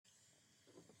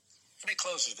Let me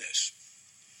close with this.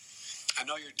 I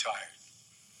know you're tired.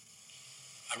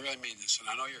 I really mean this, and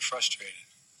I know you're frustrated.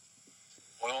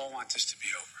 We all want this to be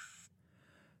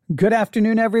over. Good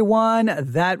afternoon, everyone.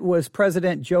 That was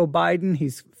President Joe Biden.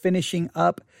 He's finishing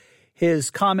up his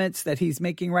comments that he's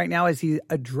making right now as he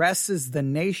addresses the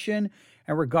nation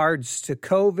in regards to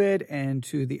COVID and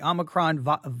to the Omicron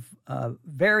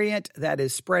variant that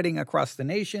is spreading across the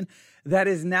nation. That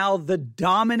is now the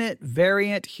dominant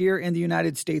variant here in the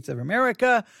United States of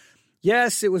America.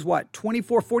 Yes, it was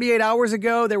 48 hours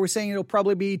ago. They were saying it'll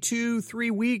probably be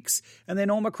 2-3 weeks, and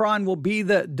then Omicron will be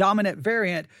the dominant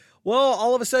variant. Well,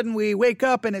 all of a sudden we wake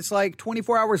up and it's like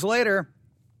 24 hours later,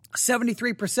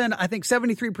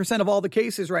 73% of all the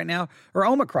cases right now are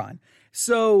Omicron.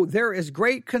 So there is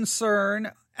great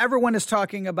concern. Everyone is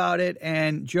talking about it,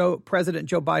 and President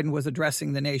Joe Biden was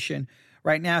addressing the nation.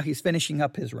 Right now, he's finishing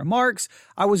up his remarks.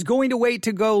 I was going to wait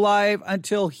to go live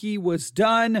until he was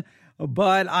done,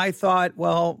 but I thought,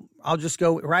 well, I'll just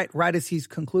go right as he's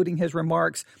concluding his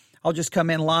remarks. I'll just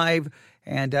come in live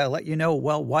and let you know,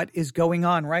 well, what is going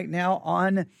on right now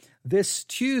on this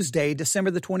Tuesday,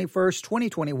 December the 21st,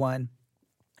 2021.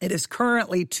 It is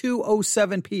currently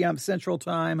 2:07 p.m. Central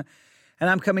Time, and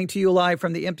I'm coming to you live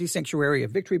from the empty sanctuary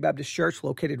of Victory Baptist Church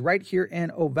located right here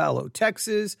in Ovalo,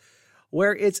 Texas,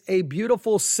 where it's a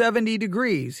beautiful 70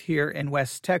 degrees here in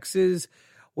West Texas,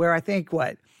 where I think,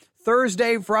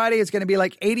 Thursday, Friday, it's going to be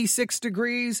like 86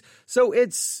 degrees. So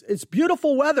it's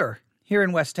beautiful weather here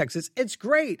in West Texas. It's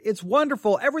great. It's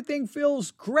wonderful. Everything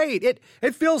feels great.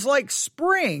 It feels like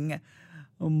spring.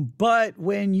 But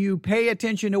when you pay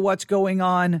attention to what's going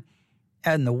on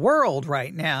in the world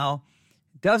right now,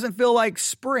 it doesn't feel like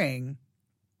spring.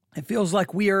 It feels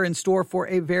like we are in store for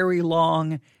a very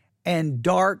long and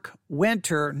dark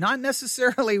winter, not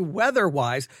necessarily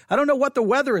weather-wise. I don't know what the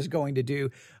weather is going to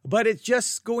do, but it's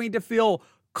just going to feel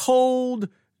cold,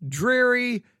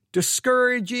 dreary,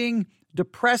 discouraging,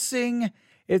 depressing.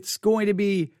 It's going to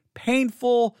be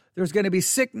painful. There's going to be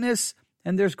sickness,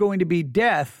 and there's going to be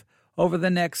death over the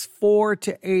next 4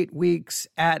 to 8 weeks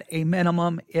at a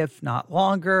minimum, if not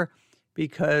longer,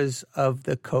 because of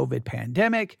the COVID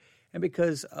pandemic and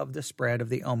because of the spread of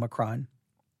the Omicron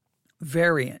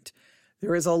variant.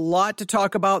 There is a lot to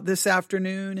talk about this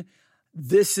afternoon.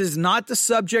 This is not the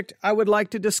subject I would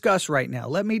like to discuss right now.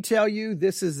 Let me tell you,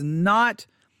 this is not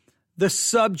the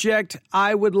subject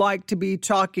I would like to be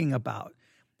talking about.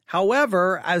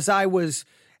 However, as I was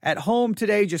at home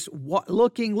today, just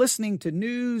listening to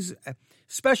news,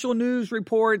 special news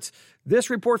reports, this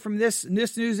report from this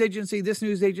news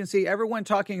agency, everyone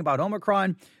talking about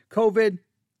Omicron, COVID,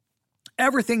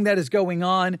 everything that is going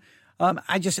on.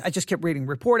 I just kept reading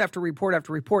report after report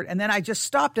after report, and then I just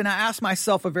stopped and I asked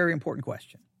myself a very important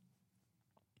question.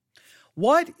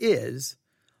 What is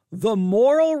the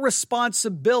moral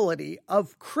responsibility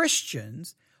of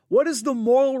Christians? What is the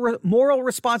moral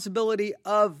responsibility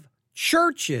of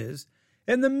churches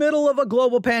in the middle of a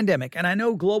global pandemic? And I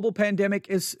know global pandemic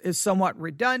is somewhat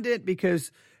redundant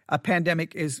because a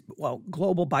pandemic is,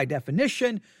 global by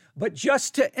definition, but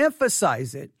just to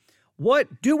emphasize it,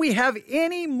 do we have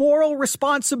any moral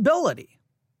responsibility?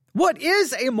 What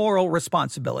is a moral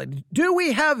responsibility? Do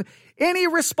we have any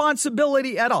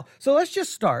responsibility at all? So let's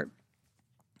just start.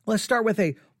 Let's start with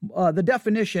the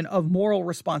definition of moral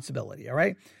responsibility, all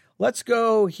right? Let's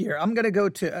go here. I'm going to go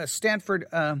to Stanford.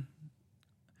 I'm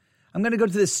going to go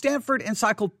to the Stanford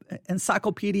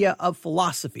Encyclopedia of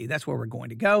Philosophy. That's where we're going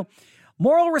to go.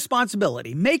 Moral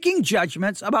responsibility, making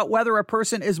judgments about whether a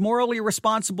person is morally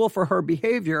responsible for her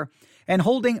behavior and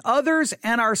holding others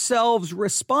and ourselves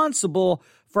responsible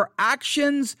for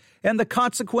actions and the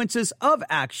consequences of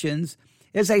actions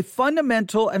is a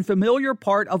fundamental and familiar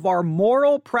part of our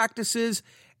moral practices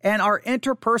and our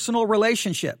interpersonal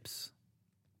relationships.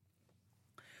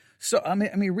 So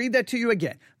let me read that to you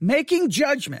again. Making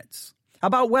judgments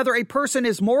about whether a person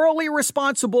is morally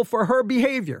responsible for her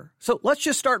behavior. So let's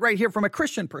just start right here from a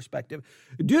Christian perspective.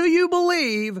 Do you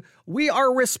believe we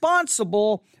are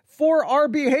responsible for our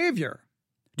behavior?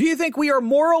 Do you think we are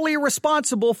morally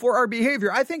responsible for our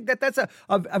behavior? I think that's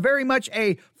a very much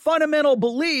a fundamental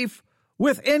belief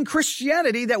within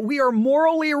Christianity, that we are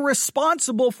morally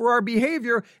responsible for our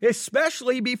behavior,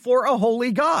 especially before a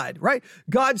holy God, right?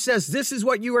 God says, this is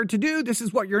what you are to do, this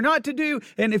is what you're not to do,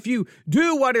 and if you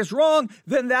do what is wrong,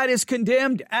 then that is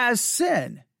condemned as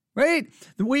sin, right?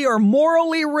 We are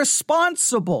morally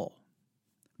responsible.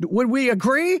 Would we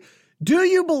agree? Do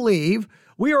you believe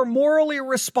we are morally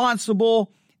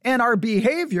responsible in our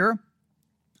behavior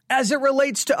as it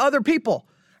relates to other people?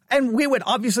 And we would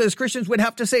obviously, as Christians, would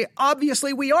have to say,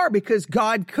 obviously we are, because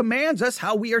God commands us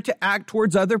how we are to act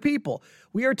towards other people.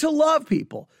 We are to love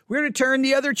people. We're to turn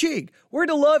the other cheek. We're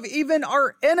to love even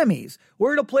our enemies.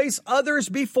 We're to place others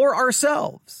before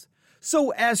ourselves.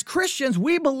 So as Christians,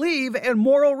 we believe in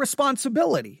moral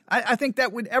responsibility. I think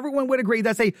that everyone would agree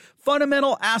that's a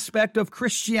fundamental aspect of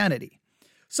Christianity.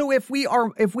 So if we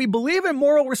believe in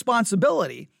moral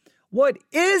responsibility, what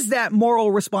is that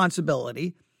moral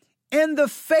responsibility in the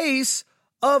face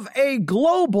of a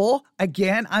global,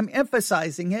 again, I'm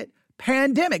emphasizing it,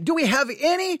 pandemic? Do we have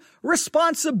any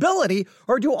responsibility,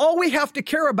 or do all we have to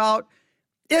care about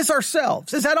is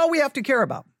ourselves? Is that all we have to care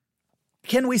about?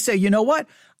 Can we say, you know what?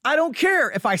 I don't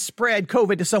care if I spread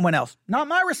COVID to someone else. Not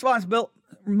my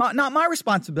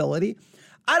responsibility.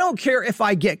 I don't care if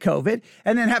I get COVID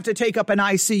and then have to take up an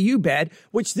ICU bed,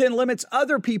 which then limits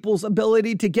other people's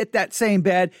ability to get that same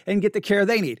bed and get the care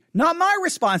they need. Not my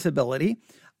responsibility.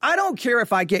 I don't care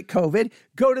if I get COVID,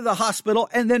 go to the hospital,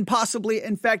 and then possibly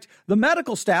infect the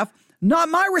medical staff. Not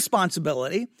my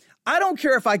responsibility. I don't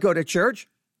care if I go to church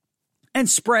and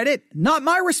spread it. Not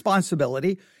my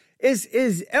responsibility.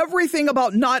 Is everything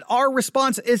about not our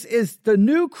response? Is the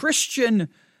new Christian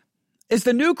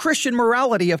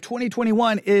morality of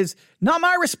 2021 is not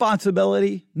my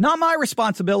responsibility, not my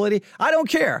responsibility. I don't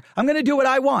care. I'm going to do what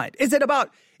I want. Is it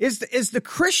about, is the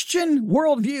Christian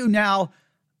worldview now,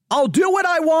 I'll do what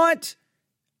I want.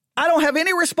 I don't have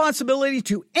any responsibility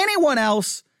to anyone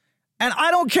else, and I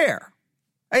don't care.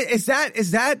 Is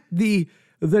that the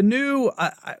new,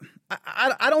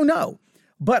 I don't know,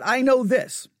 but I know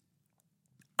this.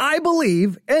 I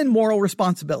believe in moral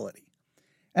responsibility.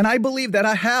 And I believe that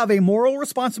I have a moral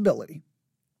responsibility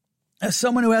as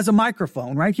someone who has a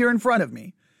microphone right here in front of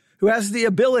me, who has the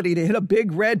ability to hit a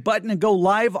big red button and go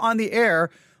live on the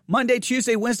air Monday,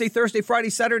 Tuesday, Wednesday, Thursday,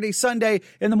 Friday, Saturday, Sunday,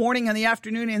 in the morning, in the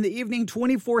afternoon, in the evening,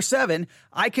 24/7.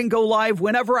 I can go live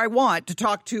whenever I want to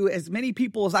talk to as many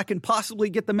people as I can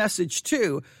possibly get the message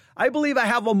to. I believe I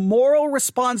have a moral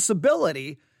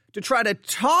responsibility to try to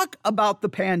talk about the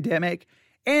pandemic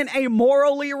in a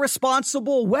morally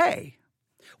responsible way.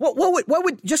 What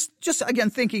would just again,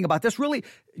 thinking about this, really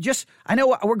just, I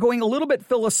know we're going a little bit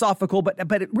philosophical, but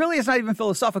it really is not even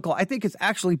philosophical. I think it's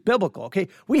actually biblical. Okay.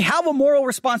 We have a moral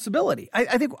responsibility.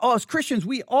 I think as Christians,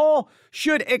 we all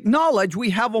should acknowledge we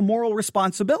have a moral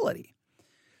responsibility.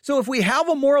 So if we have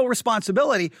a moral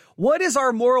responsibility, what is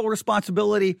our moral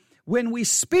responsibility when we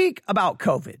speak about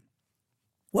COVID?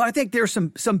 Well, I think there's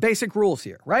some basic rules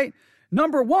here, right?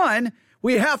 Number one,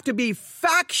 we have to be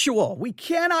factual. We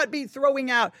cannot be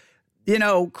throwing out,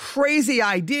 crazy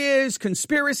ideas,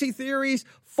 conspiracy theories,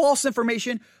 false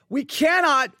information. We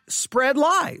cannot spread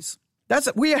lies.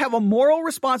 We have a moral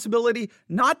responsibility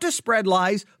not to spread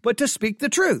lies, but to speak the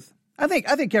truth. I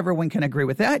think everyone can agree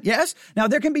with that. Yes. Now,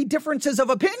 there can be differences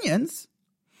of opinions.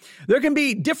 There can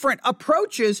be different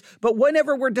approaches, but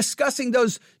whenever we're discussing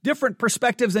those different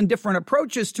perspectives and different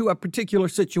approaches to a particular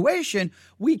situation,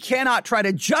 we cannot try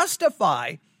to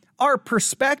justify our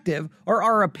perspective or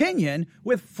our opinion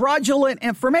with fraudulent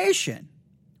information.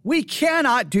 We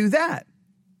cannot do that.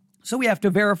 So we have to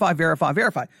verify.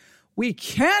 We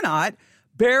cannot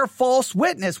bear false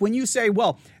witness. When you say,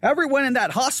 well, everyone in that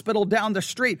hospital down the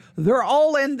street, they're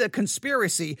all in the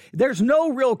conspiracy. There's no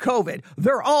real COVID.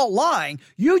 They're all lying.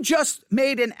 You just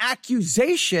made an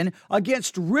accusation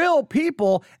against real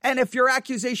people. And if your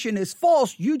accusation is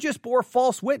false, you just bore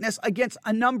false witness against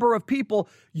a number of people.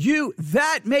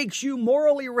 That makes you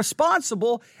morally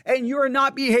responsible, and you're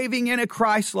not behaving in a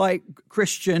Christ-like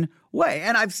Christian way.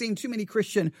 And I've seen too many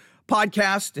Christian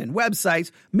podcasts and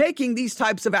websites making these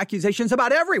types of accusations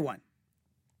about everyone.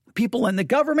 People in the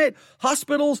government,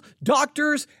 hospitals,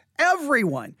 doctors,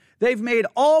 everyone. They've made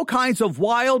all kinds of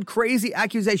wild, crazy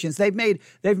accusations. They've made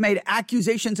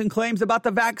accusations and claims about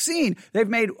the vaccine. They've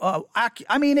made,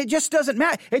 it just doesn't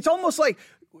matter. It's almost like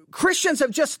Christians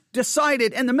have just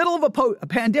decided in the middle of a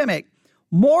pandemic,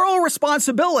 moral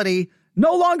responsibility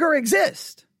no longer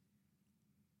exists.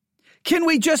 Can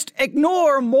we just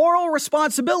ignore moral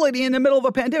responsibility in the middle of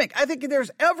a pandemic? I think if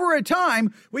there's ever a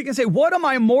time we can say, what am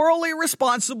I morally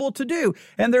responsible to do?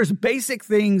 And there's basic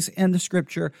things in the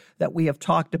scripture that we have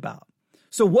talked about.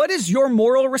 So what is your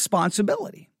moral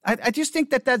responsibility? I just think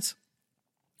that's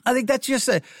just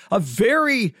a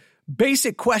very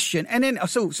basic question. And then,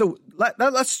 so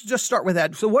let's just start with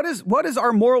that. So what is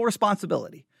our moral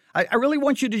responsibility? I really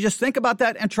want you to just think about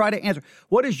that and try to answer.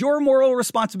 What is your moral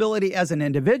responsibility as an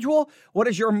individual? What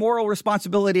is your moral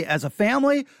responsibility as a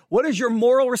family? What is your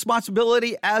moral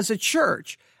responsibility as a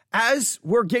church? As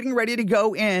we're getting ready to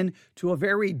go in to a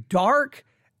very dark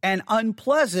and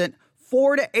unpleasant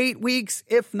 4 to 8 weeks,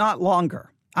 if not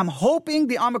longer. I'm hoping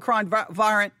the Omicron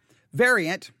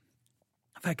variant,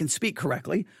 if I can speak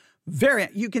correctly,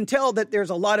 variant, you can tell that there's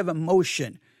a lot of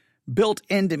emotion built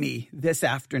into me this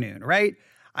afternoon, right?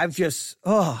 I've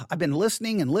been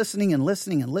listening,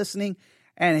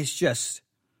 and it's just,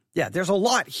 yeah, there's a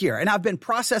lot here. And I've been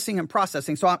processing.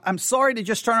 So I'm sorry to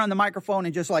just turn on the microphone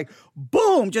and just like,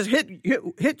 boom, just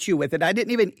hit you with it. I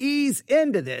didn't even ease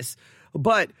into this,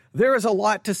 but there is a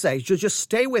lot to say. So just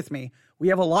stay with me. We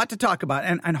have a lot to talk about,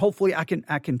 and hopefully I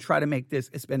can try to make this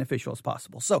as beneficial as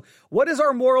possible. So what is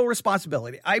our moral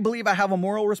responsibility? I believe I have a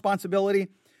moral responsibility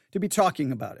to be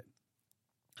talking about it,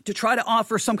 to try to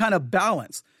offer some kind of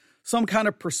balance, some kind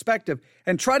of perspective,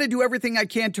 and try to do everything I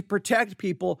can to protect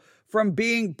people from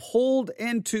being pulled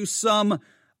into some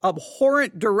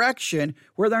abhorrent direction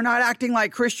where they're not acting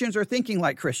like Christians or thinking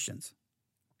like Christians.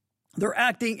 They're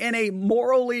acting in a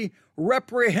morally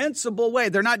reprehensible way.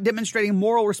 They're not demonstrating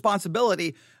moral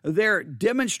responsibility. They're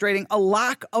demonstrating a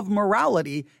lack of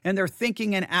morality in their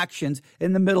thinking and actions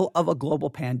in the middle of a global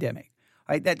pandemic.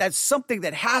 Right? That's something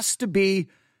that has to be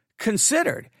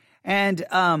considered. And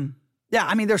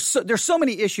there's so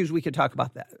many issues we could talk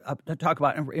about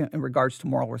in regards to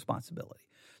moral responsibility.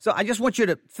 So I just want you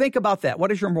to think about that.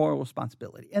 What is your moral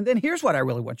responsibility? And then here's what I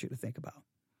really want you to think about.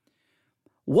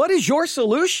 What is your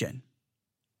solution?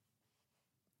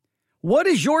 What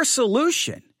is your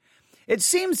solution? It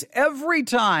seems every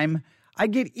time I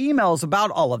get emails about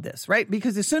all of this, right?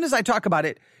 Because as soon as I talk about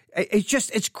it,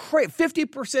 it's crazy.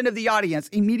 50% of the audience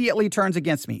immediately turns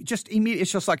against me.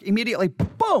 It's just like immediately,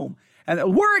 boom,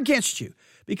 and we're against you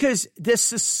because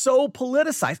this is so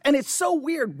politicized. And it's so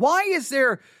weird. Why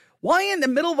in the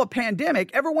middle of a pandemic,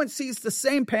 everyone sees the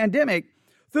same pandemic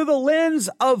through the lens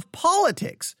of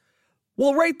politics?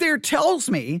 Well, right there tells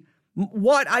me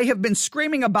what I have been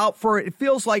screaming about for, it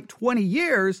feels like 20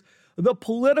 years, the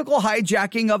political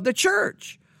hijacking of the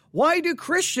church. Why do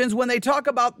Christians, when they talk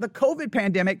about the COVID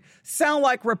pandemic, sound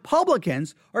like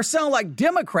Republicans or sound like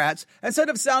Democrats instead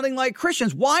of sounding like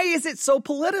Christians? Why is it so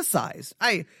politicized?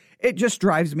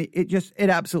 It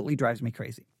absolutely drives me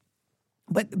crazy.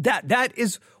 But that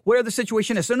is where the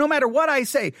situation is. So no matter what I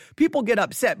say, people get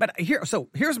upset. But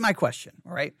here's my question,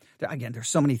 all right? Again, there's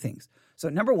so many things. So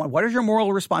number one, what is your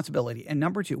moral responsibility? And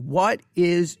number two, what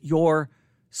is your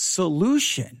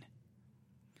solution?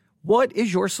 What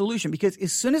is your solution? Because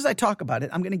as soon as I talk about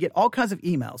it, I'm going to get all kinds of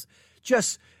emails.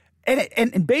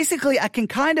 And basically I can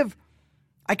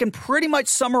pretty much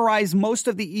summarize most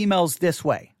of the emails this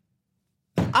way.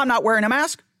 I'm not wearing a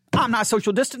mask. I'm not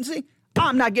social distancing.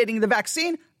 I'm not getting the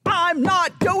vaccine. I'm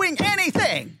not doing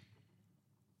anything.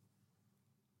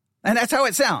 And that's how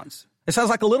it sounds. It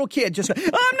sounds like a little kid just, I'm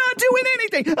not doing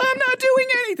anything. I'm not doing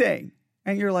anything.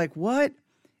 And you're like, what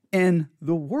in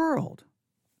the world?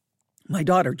 My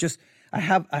daughter I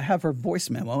have her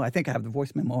voice memo. I think I have the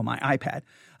voice memo on my iPad.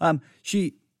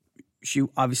 She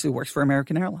obviously works for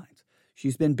American Airlines.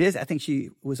 She's been busy. I think she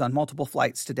was on multiple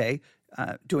flights today,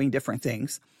 doing different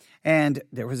things. And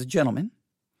there was a gentleman.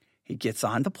 He gets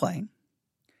on the plane,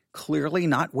 clearly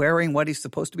not wearing what he's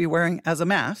supposed to be wearing as a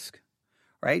mask,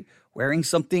 right? Wearing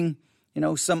something,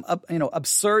 some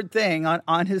absurd thing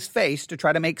on his face to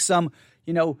try to make some,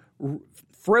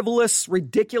 frivolous,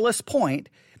 ridiculous point.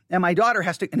 And my daughter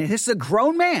has to, and this is a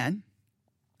grown man,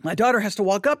 my daughter has to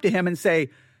walk up to him and say,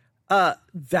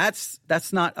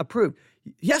 that's not approved.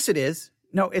 Yes, it is.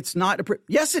 No, it's not approved.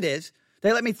 Yes, it is.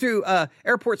 They let me through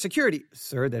airport security.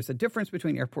 Sir, there's a difference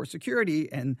between airport security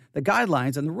and the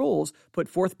guidelines and the rules put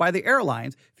forth by the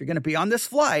airlines. If you're going to be on this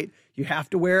flight, you have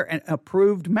to wear an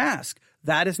approved mask.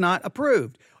 That is not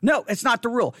approved. No, it's not the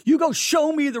rule. You go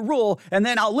show me the rule, and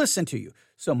then I'll listen to you.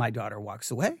 So my daughter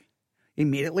walks away,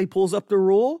 immediately pulls up the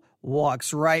rule,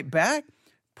 walks right back,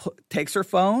 takes her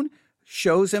phone,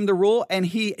 shows him the rule, and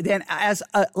he then,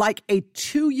 like a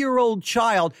 2-year-old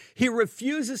child, he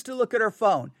refuses to look at her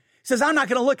phone. Says, I'm not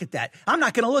going to look at that. I'm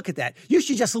not going to look at that. You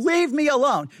should just leave me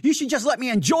alone. You should just let me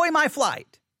enjoy my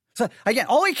flight. So again,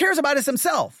 all he cares about is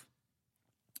himself.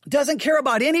 Doesn't care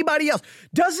about anybody else.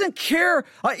 Doesn't care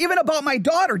even about my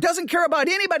daughter. Doesn't care about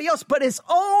anybody else but his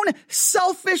own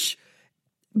selfish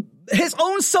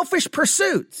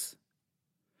pursuits.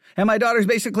 And my daughter's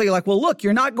basically like, well, look,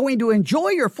 you're not going to enjoy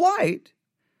your flight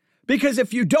because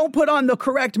if you don't put on the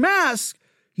correct mask,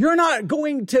 you're not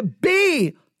going to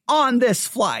be on this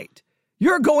flight.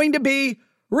 You're going to be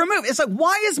removed. It's like,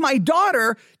 why is my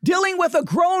daughter dealing with a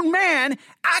grown man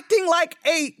acting like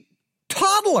a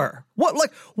toddler?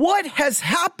 What has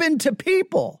happened to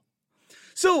people?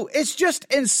 So it's just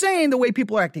insane the way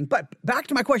people are acting. But back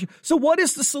to my question. So what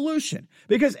is the solution?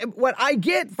 Because what I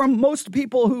get from most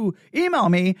people who email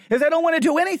me is they don't want to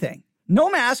do anything. No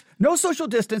mask, no social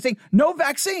distancing, no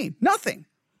vaccine, nothing.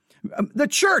 The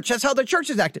church, that's how the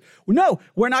church is acting. No,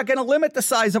 we're not going to limit the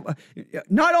size of,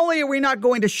 not only are we not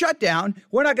going to shut down,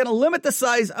 we're not going to limit the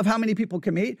size of how many people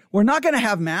can meet. We're not going to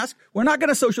have masks. We're not going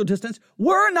to social distance.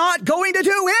 We're not going to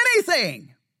do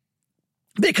anything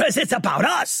because it's about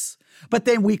us. But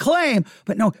then we claim,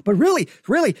 but really,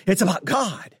 it's about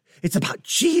God. It's about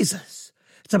Jesus.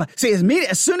 It's about, see,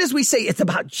 as soon as we say it's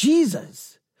about Jesus,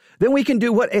 then we can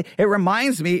do what it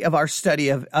reminds me of our study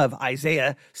of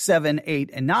Isaiah 7, 8,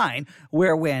 and 9,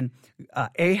 where when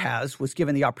Ahaz was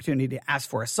given the opportunity to ask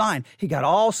for a sign, he got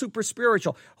all super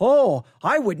spiritual. Oh,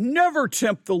 I would never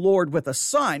tempt the Lord with a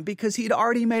sign, because he'd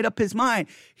already made up his mind.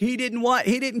 He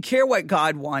didn't care what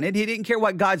God wanted. He didn't care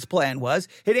what God's plan was.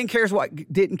 He didn't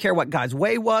care what God's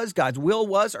way was, God's will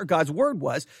was, or God's word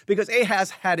was, because Ahaz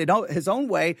had his own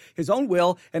way, his own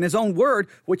will, and his own word,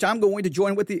 which I'm going to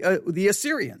join with the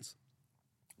Assyrians.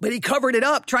 But he covered it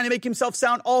up, trying to make himself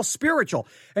sound all spiritual.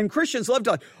 And Christians love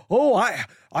to,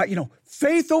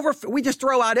 faith over, we just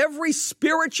throw out every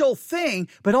spiritual thing,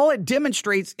 but all it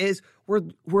demonstrates is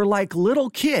we're like little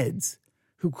kids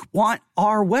who want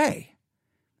our way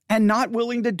and not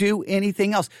willing to do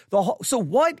anything else. So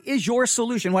what is your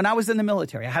solution? When I was in the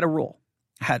military, I had a rule.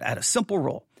 I had a simple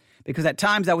rule, because at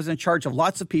times I was in charge of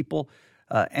lots of people,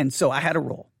 and so I had a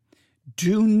rule.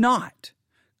 Do not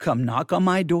come knock on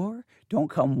my door. Don't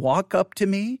come walk up to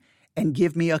me and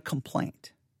give me a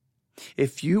complaint.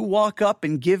 If you walk up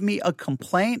and give me a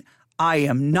complaint, I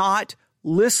am not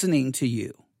listening to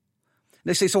you.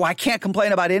 They say, so I can't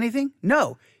complain about anything?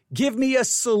 No, give me a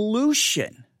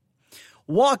solution.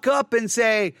 Walk up and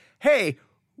say, hey,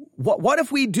 what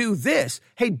if we do this?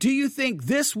 Hey, do you think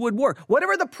this would work?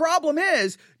 Whatever the problem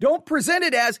is, don't present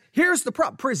it as, here's the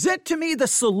problem. Present to me the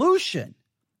solution.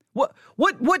 What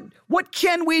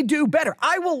can we do better?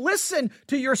 I will listen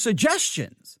to your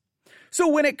suggestions. So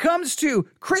when it comes to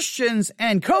Christians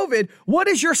and COVID, what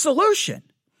is your solution?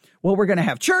 Well, we're going to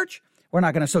have church. We're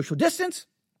not going to social distance.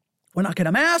 We're not going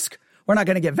to mask. We're not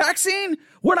going to get vaccine.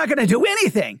 We're not going to do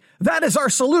anything. That is our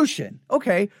solution.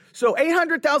 Okay, so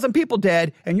 800,000 people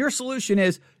dead, and your solution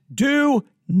is do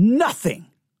nothing.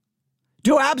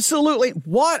 Do absolutely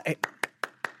what?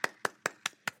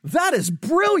 That is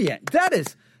brilliant. That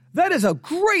is a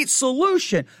great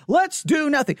solution. Let's do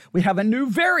nothing. We have a new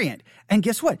variant. And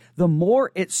guess what? The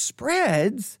more it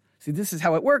spreads, see, this is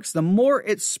how it works. The more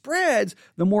it spreads,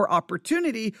 the more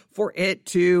opportunity for it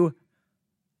to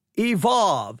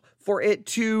evolve, for it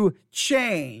to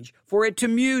change, for it to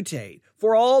mutate,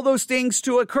 for all those things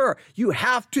to occur. You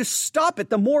have to stop it.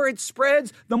 The more it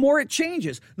spreads, the more it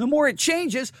changes. The more it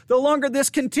changes, the longer this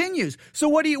continues. So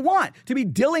what do you want? To be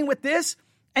dealing with this?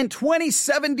 And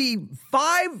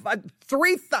 2075,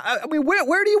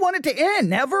 where do you want it to end?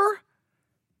 Never?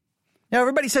 Now,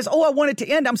 everybody says, oh, I want it to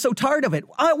end. I'm so tired of it.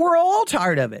 We're all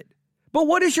tired of it. But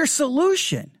what is your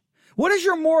solution? What is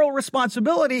your moral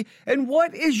responsibility? And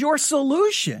what is your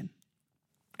solution?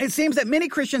 It seems that many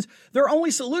Christians, their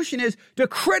only solution is to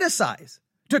criticize,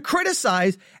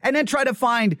 and then try to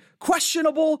find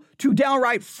questionable to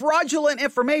downright fraudulent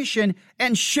information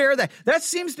and share that. That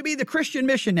seems to be the Christian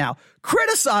mission now.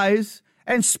 Criticize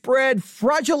and spread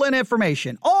fraudulent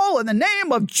information, all in the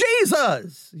name of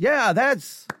Jesus. Yeah,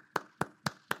 that's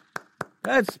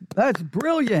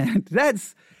brilliant.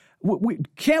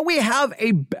 Can't we have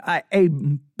a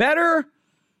better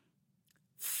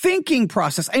thinking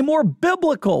process, a more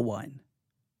biblical one?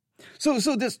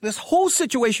 So this whole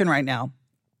situation right now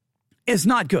is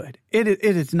not good. It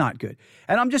is not good.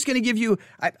 And I'm just going to give you,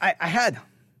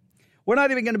 we're not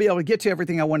even going to be able to get to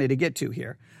everything I wanted to get to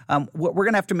here. We're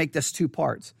going to have to make this 2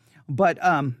 parts. But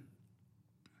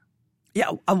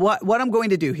what I'm going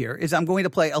to do here is I'm going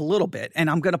to play a little bit, and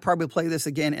I'm going to probably play this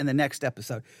again in the next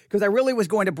episode, because I really was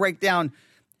going to break down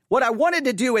what I wanted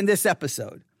to do in this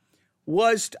episode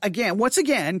was, once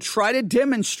again, try to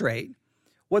demonstrate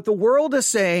what the world is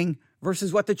saying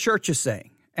versus what the church is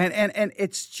saying. And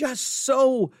it's just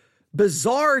so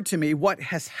bizarre to me what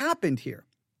has happened here.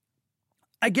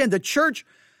 Again, the church,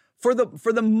 for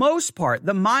the most part,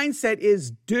 the mindset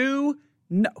is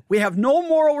we have no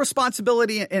moral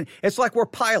responsibility, and it's like we're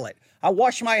Pilate. I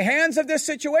wash my hands of this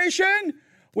situation.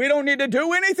 We don't need to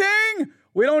do anything.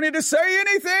 We don't need to say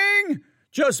anything.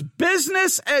 Just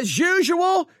business as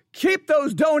usual. Keep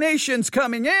those donations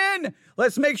coming in.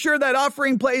 Let's make sure that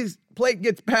offering plate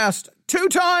gets passed 2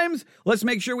 times. Let's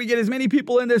make sure we get as many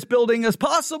people in this building as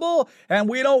possible, and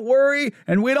we don't worry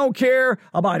and we don't care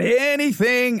about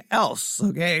anything else,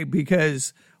 okay?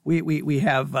 Because we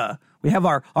have our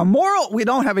moral, we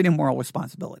don't have any moral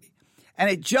responsibility. And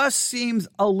it just seems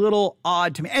a little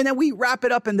odd to me. And then we wrap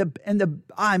it up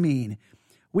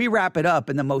we wrap it up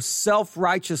in the most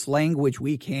self-righteous language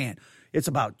we can. It's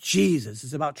about Jesus.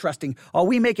 It's about trusting. Oh,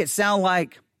 we make it sound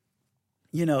like,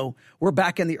 we're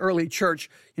back in the early church,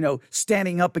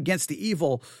 standing up against the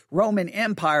evil Roman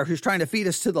Empire who's trying to feed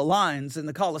us to the lions in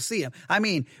the Colosseum. I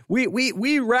mean,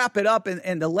 we wrap it up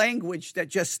in the language that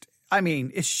just,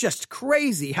 it's just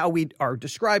crazy how we are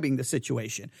describing the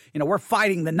situation. We're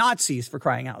fighting the Nazis, for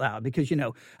crying out loud, because,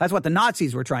 that's what the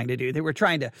Nazis were trying to do. They were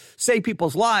trying to save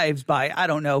people's lives by,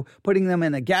 putting them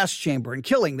in a gas chamber and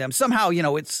killing them. Somehow,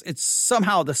 it's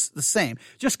somehow the same.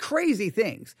 Just crazy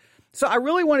things. So I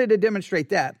really wanted to demonstrate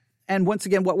that. And once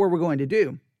again, what we're going to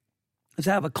do is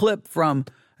have a clip from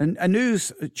a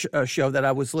news show that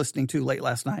I was listening to late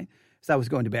last night as I was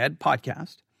going to bed,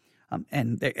 podcast.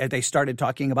 And they started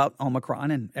talking about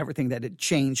Omicron and everything that had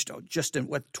changed just in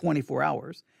 24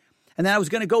 hours. And then I was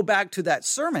going to go back to that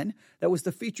sermon that was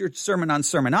the featured sermon on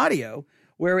Sermon Audio,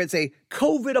 where it's a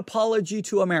COVID apology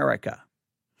to America.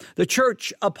 The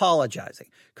church apologizing.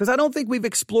 Because I don't think we've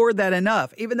explored that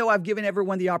enough. Even though I've given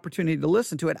everyone the opportunity to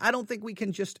listen to it, I don't think we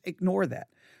can just ignore that.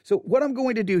 So what I'm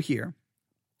going to do here,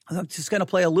 I'm just going to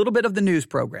play a little bit of the news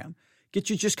program, get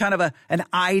you just kind of an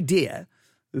idea.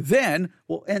 Then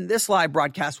we'll end this live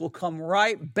broadcast. We'll come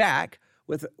right back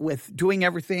with doing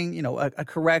everything, a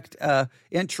correct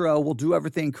intro. We'll do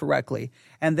everything correctly,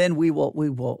 and then we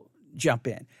will jump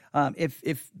in.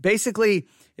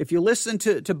 If you listen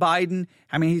to Biden,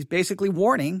 he's basically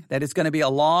warning that it's going to be a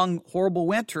long, horrible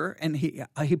winter, and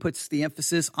he puts the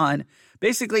emphasis on,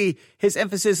 basically his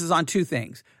emphasis is on 2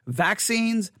 things: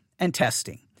 vaccines and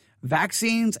testing.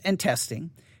 Vaccines and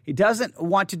testing. He doesn't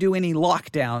want to do any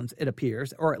lockdowns, it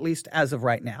appears, or at least as of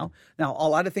right now. Now, a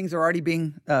lot of things are already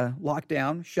being locked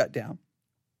down, shut down.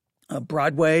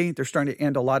 Broadway, they're starting to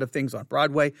end a lot of things on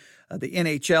Broadway. The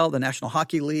NHL, the National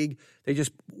Hockey League, they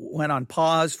just went on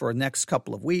pause for the next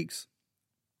couple of weeks.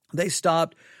 They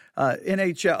stopped.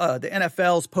 NHL, the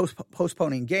NFL's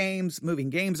postponing games, moving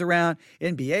games around.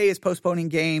 NBA is postponing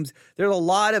games. There's a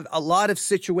lot of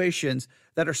situations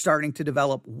that are starting to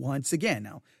develop once again.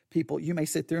 Now, people, you may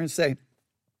sit there and say,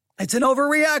 it's an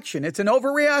overreaction. It's an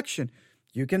overreaction.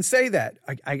 You can say that.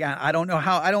 I don't know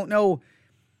how. I don't know.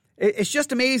 It's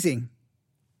just amazing.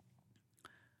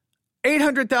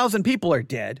 800,000 people are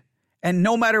dead. And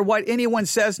no matter what anyone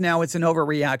says now, it's an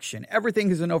overreaction. Everything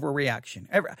is an overreaction.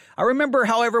 I remember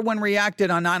how everyone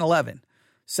reacted on 9/11,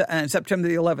 September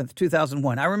the 11th,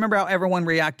 2001. I remember how everyone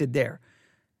reacted there.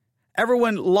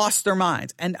 Everyone lost their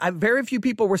minds. And very few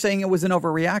people were saying it was an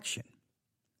overreaction.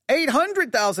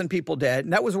 800,000 people dead.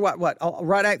 And that was what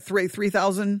right at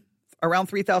 3,000, around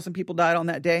 3,000 people died on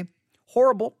that day.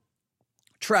 Horrible,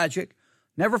 tragic.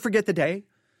 Never forget the day.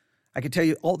 I could tell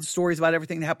you all the stories about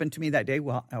everything that happened to me that day.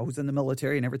 Well, I was in the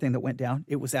military and everything that went down.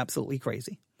 It was absolutely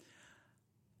crazy.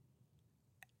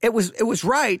 It was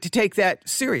right to take that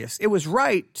serious. It was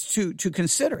right to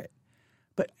consider it.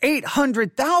 But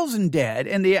 800,000 dead,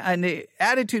 and the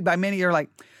attitude by many are like,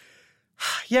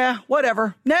 yeah,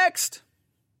 whatever, next.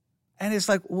 And it's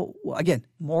like, well, again,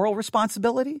 moral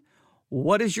responsibility.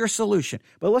 What is your solution?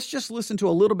 But let's just listen to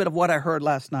a little bit of what I heard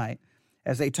last night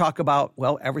as they talk about,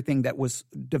 well, everything that was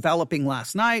developing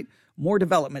last night, more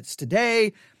developments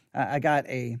today. I got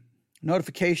a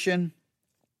notification.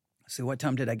 Let's see, what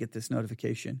time did I get this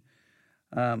notification?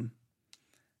 Let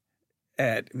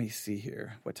me see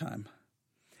here. What time?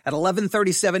 At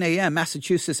 11:37 a.m.,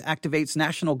 Massachusetts activates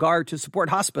National Guard to support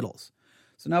hospitals.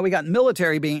 So now we got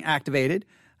military being activated,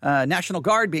 National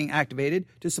Guard being activated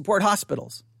to support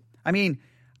hospitals. I mean,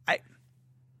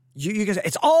 you guys,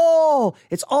 it's all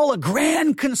a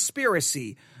grand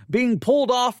conspiracy being pulled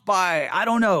off by, I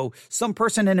don't know, some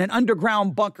person in an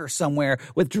underground bunker somewhere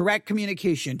with direct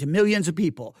communication to millions of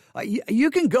people.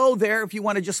 You can go there if you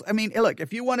want to just, look,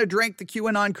 if you want to drink the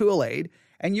QAnon Kool-Aid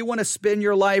and you want to spend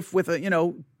your life with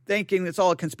thinking it's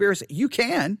all a conspiracy, you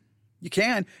can. You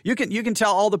can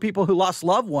tell all the people who lost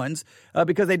loved ones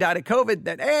because they died of COVID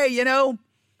that, hey,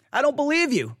 I don't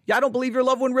believe you. I don't believe your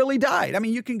loved one really died.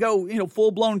 You can go,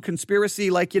 full-blown conspiracy,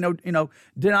 like,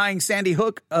 denying Sandy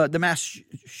Hook, the mass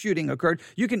shooting occurred.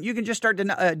 You can just start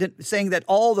saying that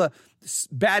all the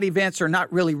bad events are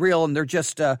not really real and they're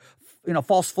just,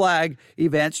 false flag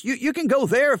events. You can go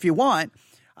there if you want.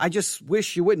 I just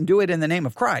wish you wouldn't do it in the name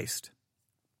of Christ.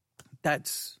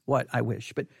 That's what I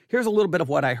wish. But here's a little bit of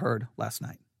what I heard last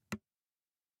night.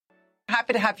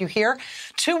 Happy to have you here.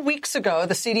 2 weeks ago,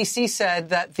 the CDC said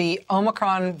that the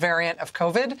Omicron variant of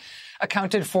COVID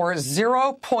accounted for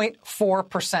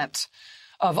 0.4%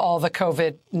 of all the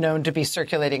COVID known to be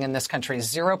circulating in this country,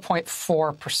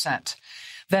 0.4%.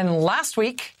 Then last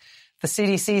week, the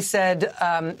CDC said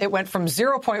it went from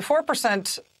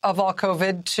 0.4% of all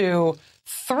COVID to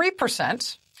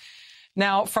 3%.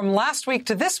 Now, from last week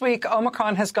to this week,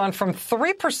 Omicron has gone from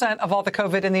 3% of all the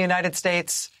COVID in the United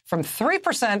States, from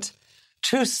 3%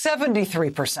 to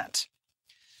 73%.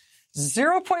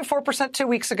 0.4% 2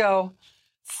 weeks ago,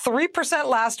 3%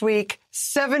 last week,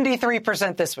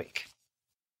 73% this week.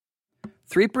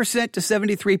 3% to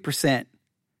 73%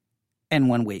 in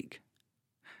 1 week.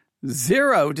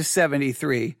 0 to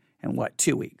 73 in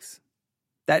 2 weeks?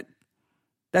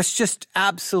 That's just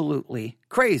absolutely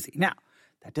crazy. Now,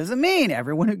 that doesn't mean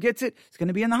everyone who gets it is going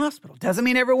to be in the hospital. Doesn't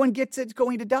mean everyone gets it is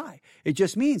going to die. It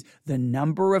just means the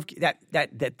number of that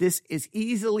this is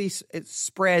it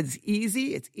spreads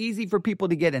easy. It's easy for people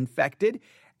to get infected,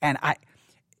 and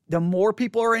the more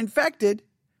people are infected,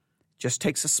 just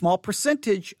takes a small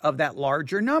percentage of that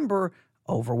larger number,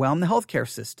 overwhelm the healthcare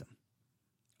system.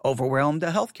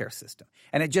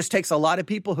 And it just takes a lot of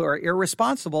people who are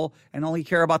irresponsible and only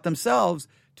care about themselves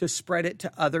to spread it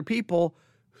to other people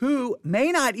who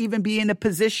may not even be in a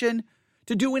position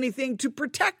to do anything to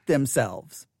protect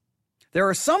themselves. There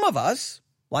are some of us,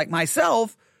 like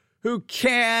myself, who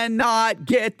cannot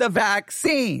get the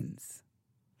vaccines.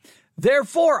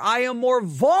 Therefore, I am more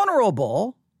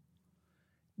vulnerable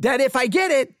that if I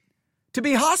get it, to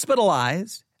be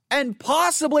hospitalized and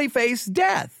possibly face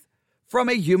death from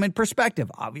a human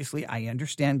perspective. Obviously, I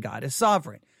understand God is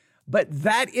sovereign, but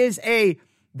that is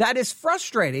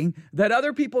frustrating that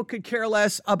other people could care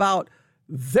less about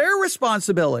their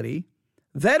responsibility.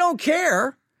 They don't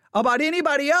care about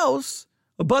anybody else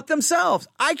but themselves.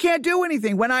 I can't do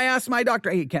anything. When I asked my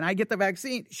doctor, hey, can I get the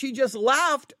vaccine? She just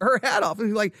laughed her head off.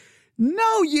 She's like,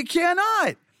 no, you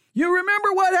cannot. You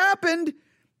remember what happened?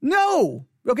 No.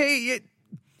 Okay,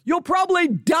 you'll probably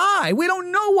die. We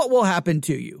don't know what will happen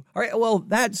to you. All right, well,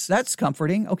 that's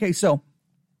comforting. Okay, so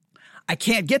I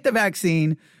can't get the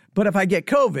vaccine, but if I get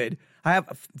COVID, I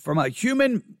have, from a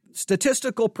human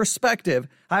statistical perspective,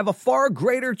 I have a far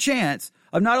greater chance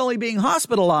of not only being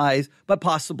hospitalized, but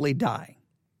possibly dying.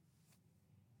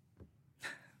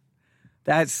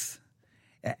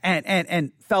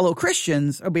 And fellow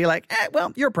Christians will be like,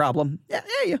 well, your problem. Yeah,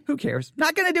 who cares?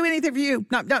 Not going to do anything for you.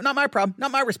 Not my problem.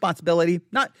 Not my responsibility.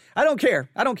 I don't care.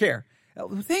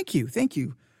 Thank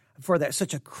you for that.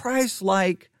 Such a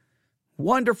Christ-like,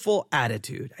 wonderful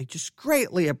attitude. I just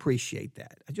greatly appreciate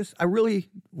that. I really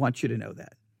want you to know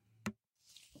that.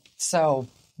 So,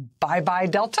 bye-bye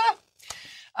Delta.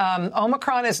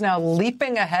 Omicron is now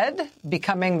leaping ahead,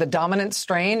 becoming the dominant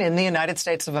strain in the United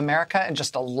States of America in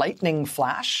just a lightning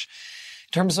flash.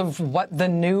 In terms of what the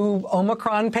new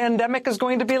Omicron pandemic is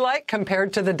going to be like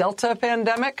compared to the Delta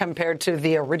pandemic, compared to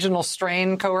the original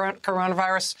strain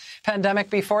coronavirus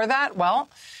pandemic before that, well,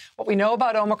 what we know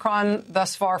about Omicron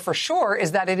thus far for sure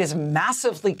is that it is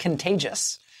massively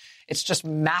contagious. It's just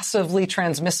massively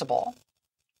transmissible.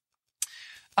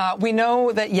 We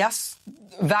know that, yes,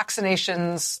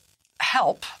 vaccinations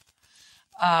help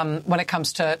when it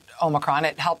comes to Omicron.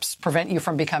 It helps prevent you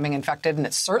from becoming infected, and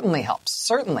it certainly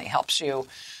helps you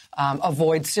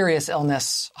avoid serious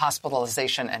illness,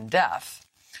 hospitalization, and death.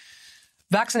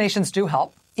 Vaccinations do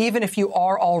help. Even if you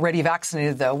are already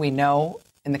vaccinated, though, we know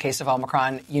in the case of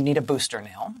Omicron, you need a booster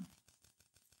now.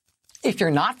 If you're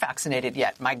not vaccinated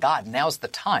yet, my God, now's the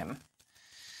time.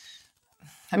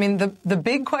 I mean, the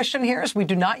big question here is we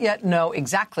do not yet know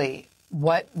exactly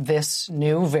what this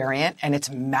new variant and its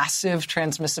massive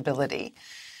transmissibility,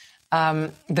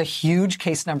 the huge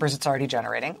case numbers it's already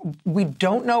generating, we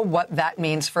don't know what that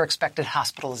means for expected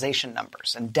hospitalization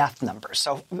numbers and death numbers.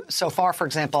 So far, for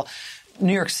example,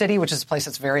 New York City, which is a place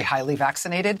that's very highly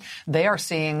vaccinated, they are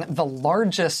seeing the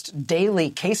largest daily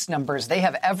case numbers they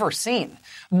have ever seen.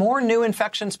 More new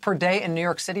infections per day in New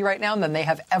York City right now than they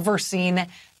have ever seen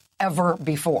ever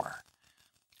before.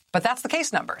 But that's the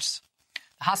case numbers.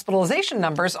 The hospitalization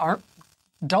numbers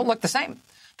don't look the same.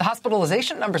 The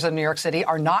hospitalization numbers in New York City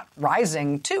are not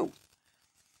rising too,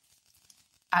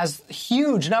 as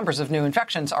huge numbers of new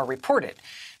infections are reported.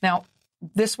 Now,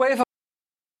 this wave of...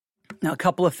 Now, a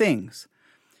couple of things.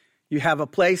 You have a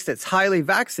place that's highly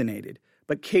vaccinated,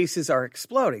 but cases are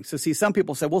exploding. So, see, some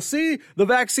people say, well, see, the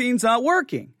vaccine's not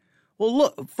working. Well,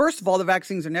 look, first of all, the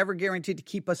vaccines are never guaranteed to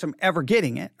keep us from ever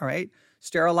getting it, all right?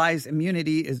 Sterilized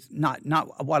immunity is not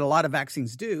what a lot of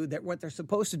vaccines do. That what they're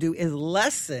supposed to do is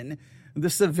lessen the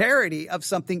severity of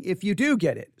something if you do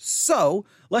get it. So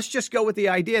let's just go with the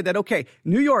idea that, okay,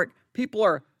 New York, people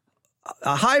are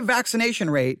a high vaccination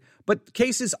rate, but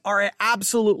cases are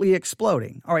absolutely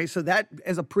exploding. All right, so that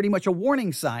is pretty much a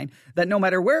warning sign that no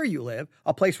matter where you live,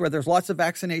 a place where there's lots of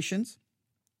vaccinations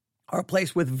or a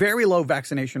place with very low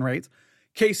vaccination rates,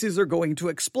 cases are going to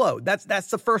explode. That's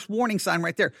the first warning sign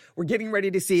right there. We're getting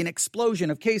ready to see an explosion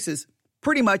of cases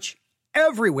pretty much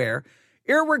everywhere,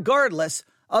 irregardless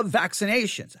of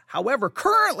vaccinations. However,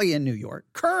 currently in New York,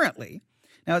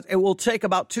 now it will take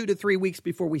about 2 to 3 weeks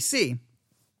before we see,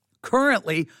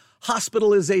 currently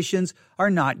hospitalizations are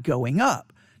not going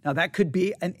up. Now, that could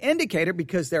be an indicator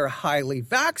because they're highly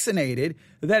vaccinated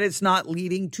that it's not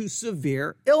leading to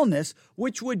severe illness,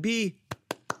 which would be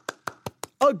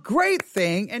a great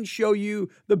thing and show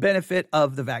you the benefit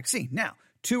of the vaccine. Now,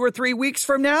 2 or 3 weeks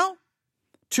from now,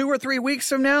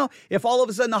 if all of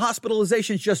a sudden the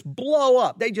hospitalizations just blow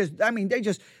up, they just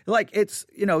like it's,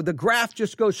 the graph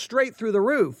just goes straight through the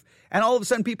roof. And all of a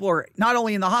sudden people are not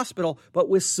only in the hospital, but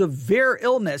with severe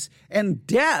illness and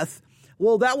death.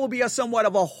 Well, that will be a somewhat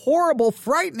of a horrible,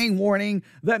 frightening warning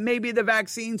that maybe the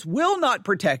vaccines will not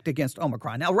protect against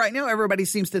Omicron. Now, right now, everybody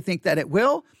seems to think that it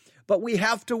will, but we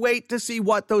have to wait to see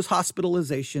what those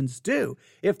hospitalizations do.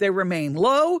 If they remain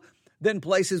low, then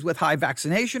places with high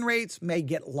vaccination rates may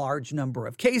get large number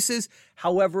of cases.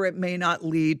 However, it may not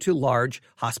lead to large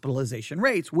hospitalization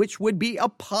rates, which would be a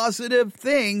positive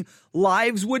thing.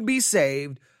 Lives would be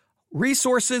saved.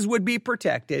 Resources would be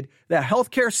protected. The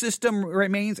healthcare system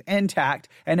remains intact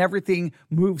and everything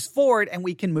moves forward and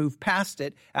we can move past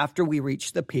it after we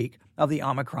reach the peak of the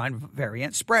Omicron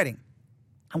variant spreading.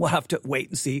 And we'll have to wait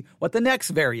and see what the next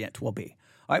variant will be.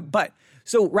 All right, but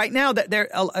so right now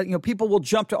that people will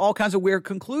jump to all kinds of weird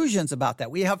conclusions about that.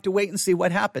 We have to wait and see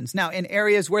what happens. Now, in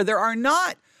areas where there are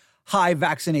not high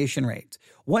vaccination rates,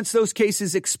 once those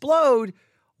cases explode,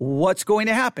 what's going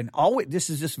to happen?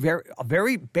 This is just a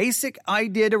very basic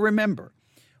idea to remember.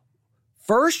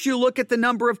 First, you look at the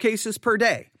number of cases per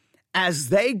day. As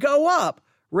they go up,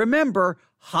 remember,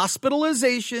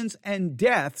 hospitalizations and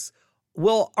deaths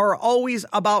are always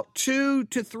about 2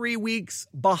 to 3 weeks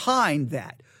behind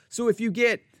that. So if you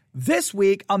get this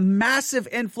week a massive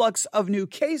influx of new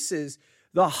cases,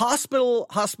 the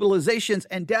hospitalizations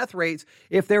and death rates,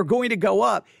 if they're going to go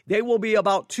up, they will be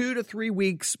about 2 to 3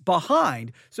 weeks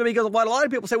behind. So because what a lot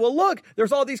of people say, well, look,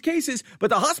 there's all these cases, but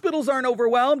the hospitals aren't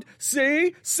overwhelmed.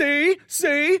 See.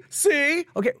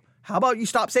 Okay, how about you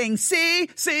stop saying see,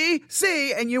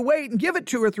 and you wait and give it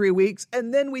 2 or 3 weeks,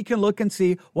 and then we can look and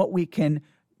see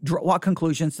what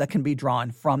conclusions that can be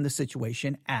drawn from the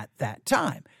situation at that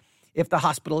time. If the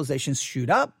hospitalizations shoot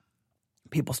up,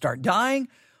 people start dying,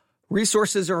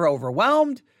 resources are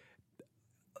overwhelmed,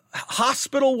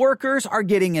 hospital workers are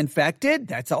getting infected.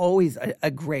 That's always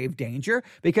a grave danger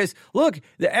because, look,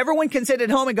 everyone can sit at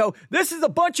home and go, this is a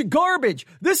bunch of garbage.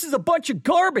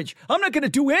 I'm not going to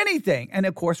do anything. And,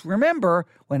 of course, remember,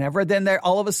 whenever then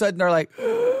all of a sudden they're like,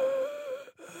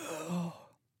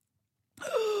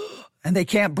 and they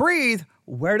can't breathe,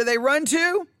 where do they run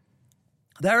to?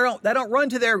 They don't run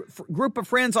to their group of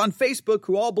friends on Facebook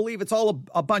who all believe it's all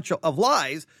a bunch of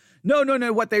lies. No.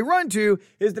 What they run to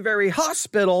is the very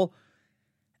hospital,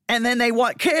 and then they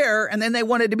want care, and then they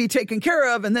want it to be taken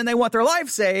care of, and then they want their life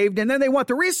saved, and then they want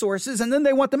the resources, and then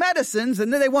they want the medicines,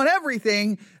 and then they want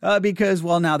everything because,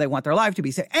 well, now they want their life to be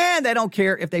saved. And they don't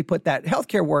care if they put that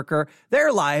healthcare worker,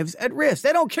 their lives at risk.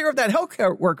 They don't care if that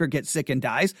healthcare worker gets sick and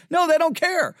dies. No, they don't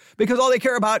care because all they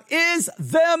care about is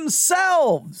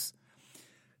themselves.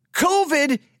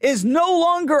 COVID is no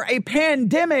longer a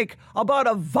pandemic about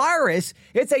a virus.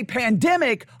 It's a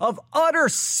pandemic of utter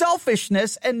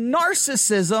selfishness and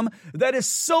narcissism that is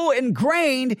so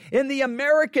ingrained in the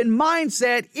American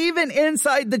mindset, even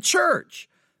inside the church.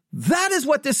 That is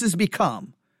what this has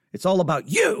become. It's all about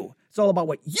you. It's all about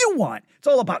what you want. It's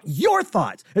all about your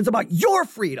thoughts. It's about your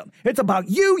freedom. It's about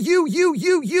you.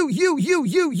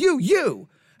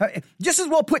 Just as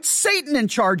well put Satan in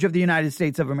charge of the United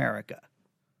States of America.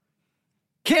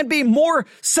 Can't be more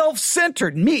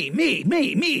self-centered. Me.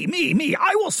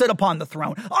 I will sit upon the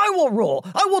throne. I will rule.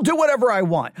 I will do whatever I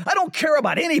want. I don't care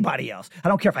about anybody else. I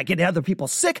don't care if I get other people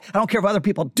sick. I don't care if other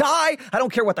people die. I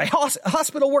don't care what the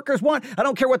hospital workers want. I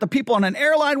don't care what the people on an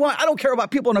airline want. I don't care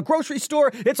about people in a grocery store.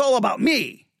 It's all about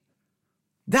me.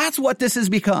 That's what this has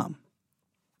become.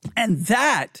 And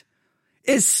that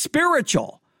is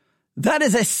spiritual. That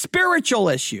is a spiritual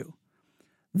issue.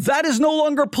 That is no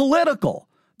longer political.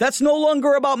 That's no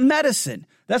longer about medicine.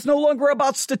 That's no longer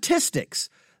about statistics.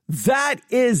 That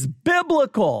is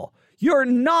biblical. You're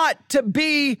not to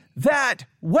be that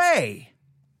way.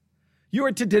 You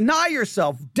are to deny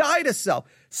yourself, die to self,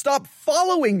 stop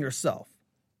following yourself,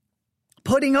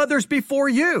 putting others before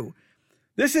you.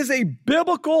 This is a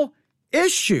biblical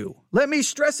issue. Let me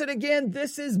stress it again.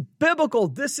 This is biblical.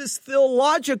 This is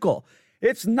theological.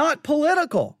 It's not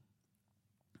political.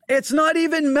 It's not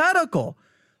even medical.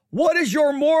 What is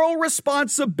your moral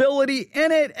responsibility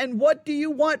in it? And what do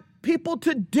you want people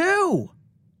to do?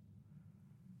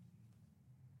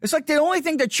 It's like the only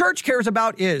thing the church cares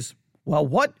about is, well,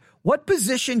 what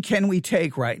position can we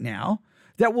take right now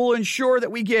that will ensure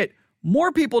that we get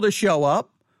more people to show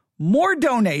up, more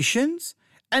donations,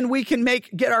 and we can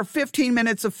get our 15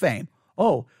 minutes of fame?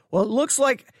 Oh, well, it looks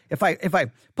like if I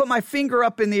put my finger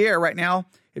up in the air right now,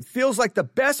 it feels like the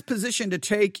best position to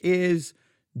take is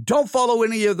don't follow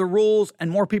any of the rules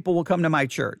and more people will come to my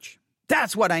church.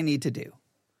 That's what I need to do.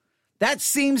 That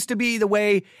seems to be the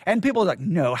way, and people are like,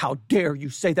 no, how dare you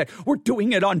say that? We're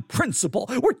doing it on principle.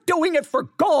 We're doing it for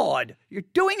God. You're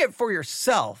doing it for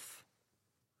yourself.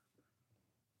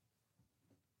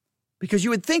 Because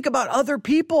you would think about other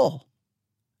people,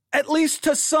 at least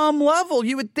to some level.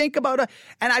 You would think about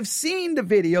and I've seen the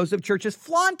videos of churches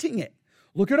flaunting it.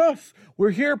 Look at us.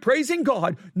 We're here praising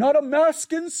God, not a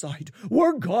mask in sight.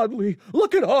 We're godly.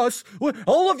 Look at us.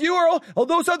 All of you all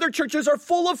those other churches are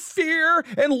full of fear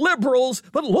and liberals,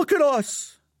 but look at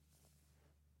us.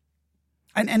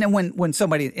 And then when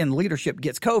somebody in leadership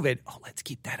gets COVID, let's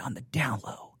keep that on the down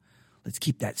low. Let's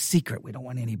keep that secret. We don't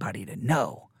want anybody to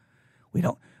know. We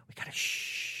got to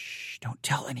don't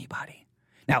tell anybody.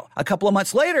 Now, a couple of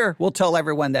months later, we'll tell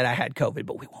everyone that I had COVID,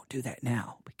 but we won't do that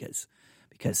now because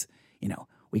we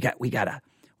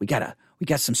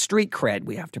got some street cred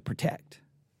we have to protect.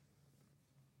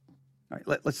 All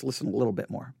right, let's listen a little bit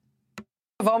more.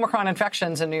 Of Omicron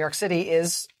infections in New York City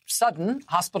is sudden.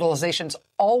 Hospitalizations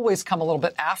always come a little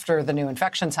bit after the new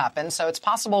infections happen. So it's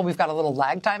possible we've got a little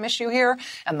lag time issue here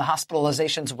and the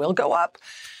hospitalizations will go up.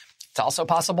 It's also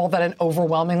possible that an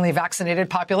overwhelmingly vaccinated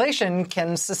population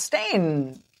can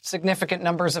sustain significant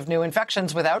numbers of new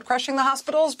infections without crushing the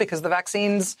hospitals because the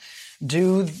vaccines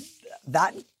do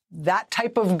that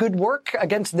type of good work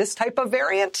against this type of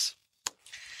variant.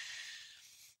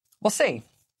 We'll see.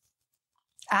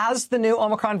 As the new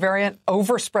Omicron variant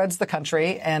overspreads the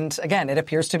country, and again, it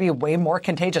appears to be way more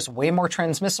contagious, way more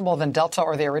transmissible than Delta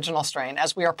or the original strain,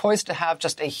 as we are poised to have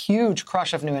just a huge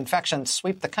crush of new infections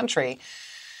sweep the country,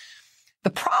 the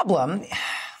problem,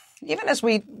 even as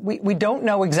we don't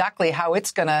know exactly how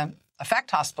it's going to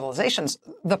affect hospitalizations,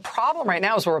 the problem right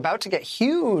now is we're about to get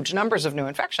huge numbers of new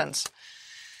infections,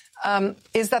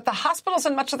 is that the hospitals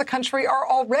in much of the country are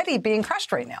already being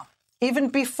crushed right now, even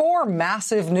before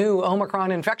massive new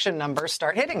Omicron infection numbers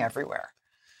start hitting everywhere.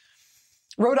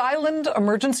 Rhode Island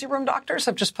emergency room doctors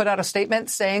have just put out a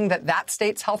statement saying that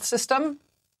state's health system,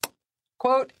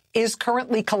 quote, is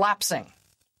currently collapsing.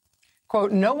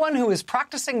 Quote, no one who is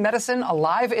practicing medicine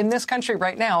alive in this country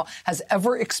right now has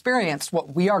ever experienced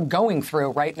what we are going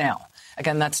through right now.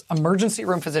 Again, that's emergency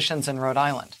room physicians in Rhode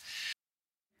Island.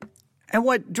 And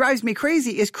what drives me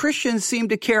crazy is Christians seem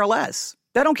to care less.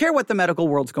 They don't care what the medical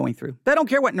world's going through. They don't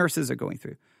care what nurses are going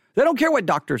through. They don't care what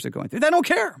doctors are going through. They don't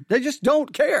care. They just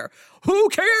don't care. Who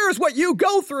cares what you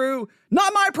go through?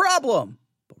 Not my problem.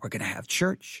 But we're going to have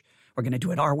church. We're going to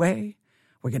do it our way.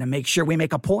 We're going to make sure we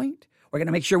make a point. We're going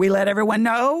to make sure we let everyone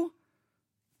know.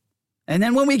 And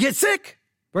then when we get sick,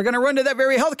 we're going to run to that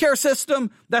very healthcare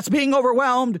system that's being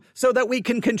overwhelmed so that we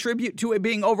can contribute to it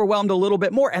being overwhelmed a little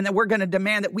bit more. And then we're going to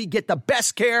demand that we get the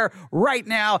best care right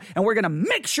now. And we're going to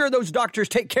make sure those doctors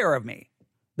take care of me.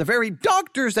 The very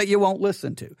doctors that you won't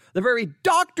listen to, the very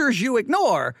doctors you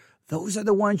ignore, those are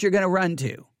the ones you're going to run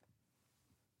to.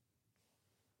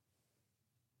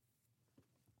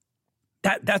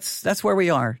 That's where we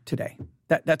are today.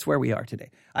 That's where we are today.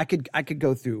 I could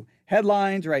go through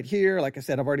headlines right here. Like I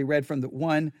said, I've already read from the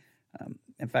one.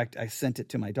 In fact, I sent it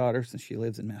to my daughter since she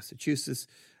lives in Massachusetts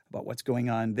about what's going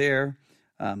on there.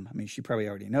 She probably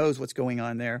already knows what's going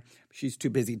on there. She's too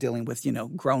busy dealing with,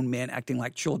 grown men acting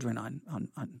like children on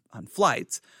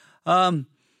flights. Some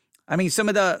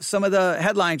of the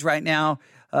headlines right now.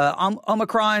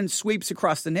 Omicron sweeps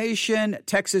across the nation.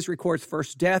 Texas records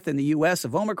first death in the U.S.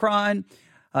 of Omicron.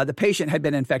 The patient had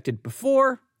been infected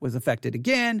before, was infected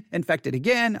again.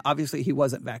 Obviously, he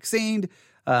wasn't vaccinated.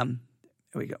 There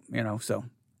we go. So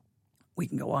we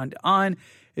can go on.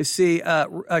 You see,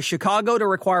 Chicago to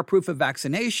require proof of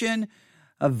vaccination.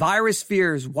 Virus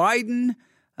fears widen.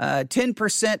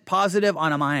 10% positive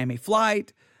on a Miami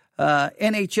flight.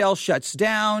 NHL shuts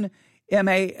down.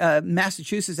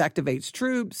 Massachusetts activates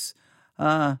troops.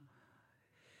 Long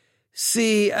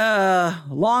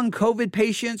COVID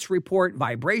patients report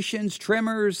vibrations,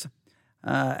 tremors.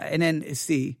 And then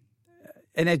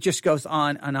and it just goes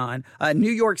on and on.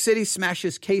 New York City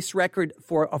smashes case record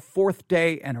for a fourth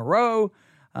day in a row.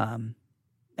 And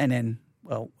then,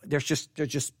 well, there's just,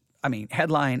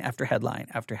 headline after headline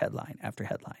after headline after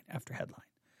headline after headline.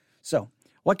 So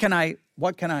what can I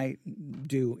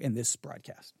do in this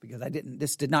broadcast? Because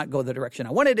this did not go the direction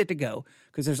I wanted it to go,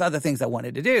 because there's other things I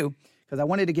wanted to do, because I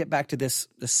wanted to get back to this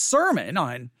sermon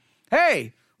on,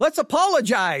 hey, let's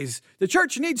apologize. The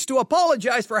church needs to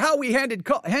apologize for how we handled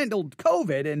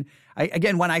COVID.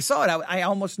 And when I saw it, I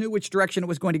almost knew which direction it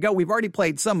was going to go. We've already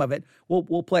played some of it. We'll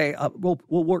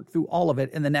work through all of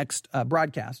it in the next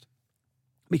broadcast,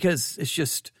 because it's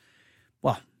just,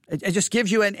 well, it just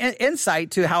gives you an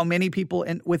insight to how many people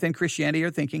within Christianity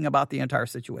are thinking about the entire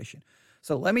situation.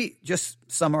 So let me just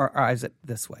summarize it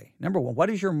this way. Number one, what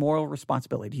is your moral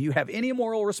responsibility? Do you have any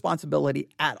moral responsibility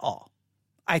at all?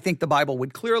 I think the Bible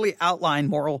would clearly outline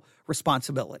moral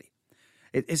responsibility.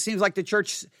 It seems like the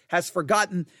church has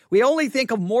forgotten. We only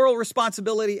think of moral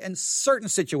responsibility in certain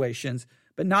situations,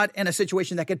 but not in a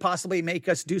situation that could possibly make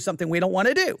us do something we don't want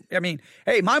to do. I mean,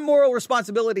 hey, my moral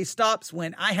responsibility stops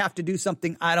when I have to do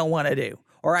something I don't want to do,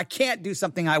 or I can't do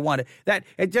something I want to.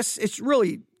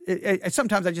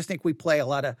 Sometimes I just think we play a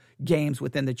lot of games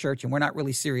within the church and we're not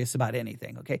really serious about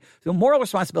anything, okay? So moral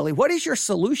responsibility, what is your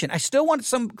solution? I still want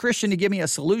some Christian to give me a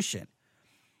solution.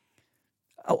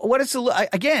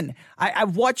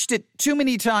 I've watched it too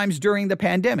many times during the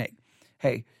pandemic.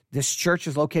 Hey, this church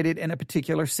is located in a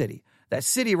particular city. That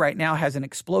city right now has an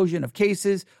explosion of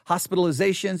cases,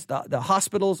 hospitalizations. The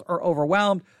hospitals are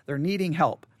overwhelmed. They're needing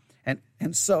help.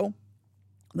 And so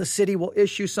the city will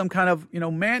issue some kind of,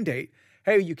 mandate.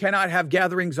 Hey, you cannot have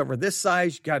gatherings over this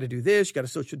size. You got to do this. You got to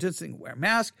social distancing, wear a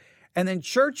mask. And then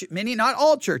not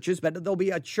all churches, but there'll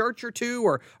be a church or two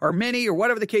or many or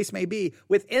whatever the case may be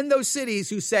within those cities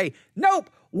who say, nope,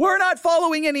 we're not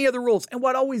following any of the rules. And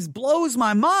what always blows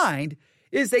my mind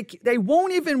is they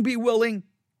won't even be willing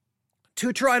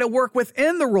to try to work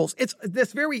within the rules. It's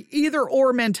this very either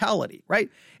or mentality, right?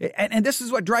 And this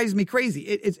is what drives me crazy.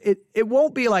 It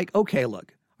won't be like, okay,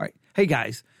 look, all right, hey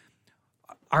guys,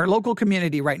 our local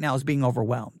community right now is being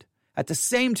overwhelmed. At the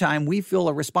same time, we feel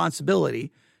a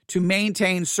responsibility to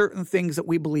maintain certain things that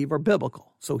we believe are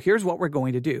biblical. So here's what we're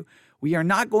going to do. We are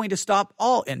not going to stop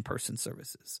all in-person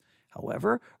services.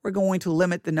 However, we're going to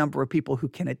limit the number of people who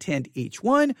can attend each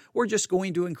one. We're just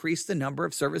going to increase the number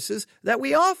of services that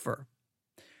we offer.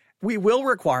 We will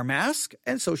require masks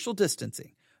and social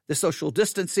distancing. The social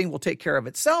distancing will take care of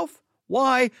itself.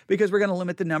 Why? Because we're going to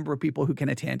limit the number of people who can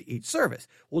attend each service.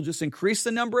 We'll just increase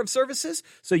the number of services,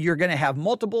 so you're going to have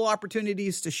multiple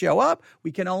opportunities to show up.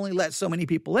 We can only let so many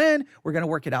people in. We're going to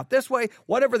work it out this way,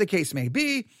 whatever the case may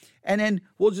be, and then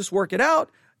we'll just work it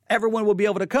out. Everyone will be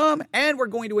able to come, and we're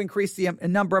going to increase the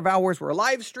number of hours we're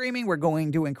live streaming. We're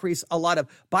going to increase a lot of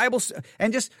Bibles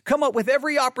and just come up with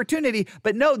every opportunity.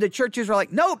 But no, the churches are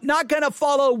like, nope, not going to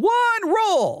follow one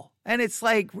rule. And it's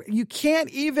like, you can't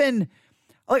even...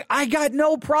 Like, I got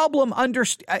no problem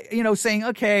saying,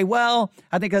 okay, well,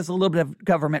 I think that's a little bit of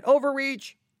government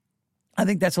overreach. I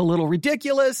think that's a little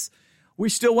ridiculous. We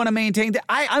still want to maintain that.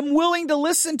 I'm willing to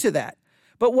listen to that.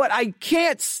 But what I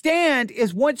can't stand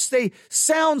is once they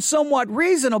sound somewhat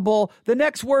reasonable, the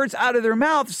next words out of their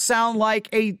mouth sound like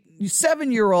a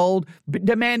 7-year-old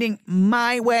demanding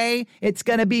my way. It's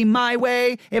going to be my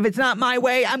way. If it's not my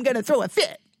way, I'm going to throw a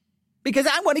fit because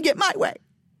I want to get my way.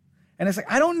 And it's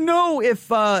like, I don't know if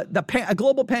a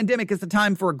global pandemic is the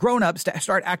time for grown-ups to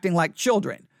start acting like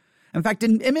children. In fact,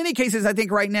 in many cases, I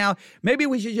think right now, maybe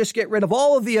we should just get rid of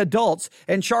all of the adults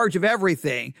in charge of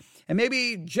everything. And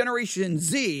maybe Generation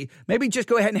Z, maybe just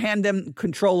go ahead and hand them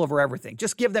control over everything.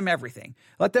 Just give them everything.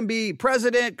 Let them be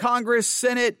president, Congress,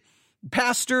 Senate,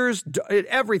 pastors,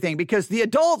 everything. Because the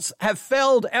adults have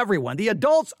failed everyone. The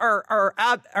adults are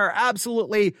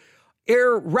absolutely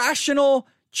irrational,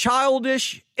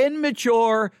 childish,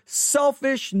 immature,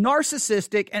 selfish,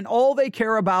 narcissistic, and all they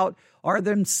care about are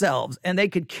themselves, and they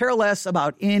could care less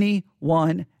about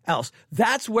anyone else.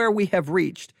 That's where we have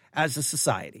reached as a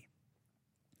society.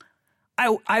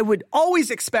 I would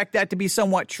always expect that to be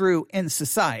somewhat true in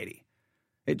society.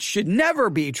 It should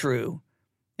never be true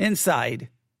inside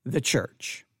the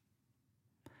church.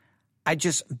 I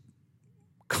just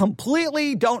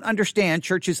completely don't understand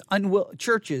churches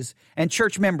and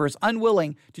church members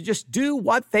unwilling to just do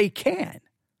what they can.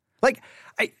 Like,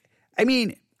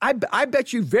 I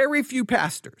bet you very few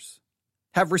pastors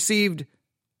have received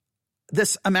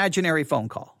this imaginary phone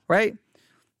call, right?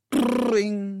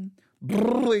 Bring,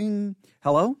 bring.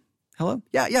 Hello?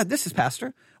 Yeah, this is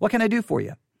Pastor. What can I do for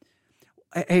you?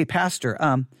 Hey, Pastor,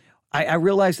 I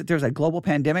realize that there's a global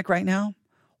pandemic right now.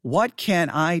 What can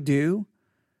I do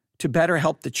to better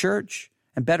help the church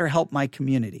and better help my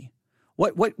community?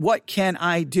 What can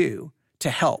I do to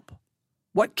help?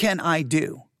 What can I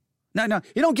do? No,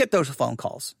 you don't get those phone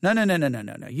calls. No.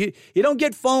 You don't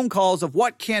get phone calls of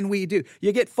what can we do?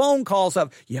 You get phone calls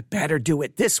of you better do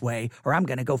it this way or I'm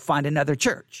going to go find another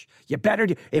church. You better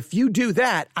do. If you do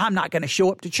that, I'm not going to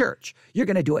show up to church. You're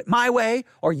going to do it my way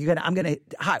or I'm going to.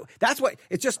 That's what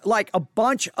it's just like a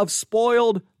bunch of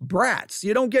spoiled brats.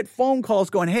 You don't get phone calls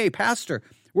going, hey, pastor,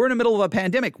 we're in the middle of a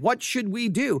pandemic. What should we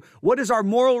do? What is our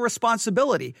moral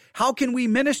responsibility? How can we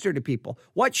minister to people?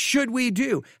 What should we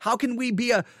do? How can we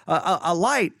be a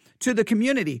light to the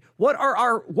community? What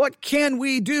can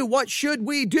we do? What should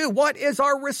we do? What is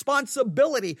our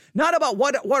responsibility? Not about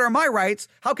what are my rights?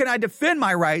 How can I defend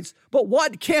my rights? But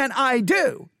what can I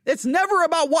do? It's never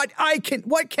about what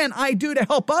can I do to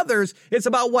help others? It's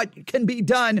about what can be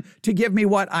done to give me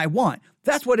what I want.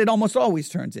 That's what it almost always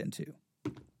turns into.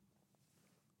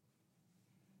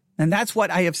 And that's what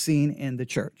I have seen in the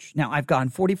church. Now, I've gone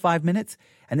 45 minutes,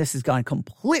 and this has gone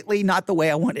completely not the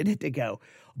way I wanted it to go.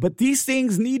 But these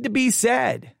things need to be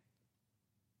said.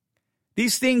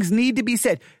 These things need to be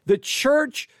said. The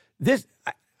church, the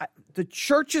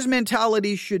church's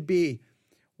mentality should be,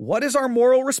 what is our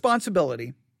moral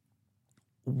responsibility?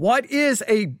 What is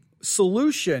a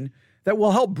solution that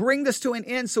will help bring this to an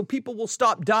end so people will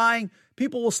stop dying,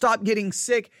 people will stop getting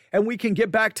sick, and we can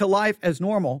get back to life as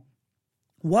normal?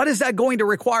 What is that going to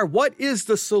require? What is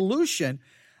the solution?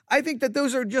 I think that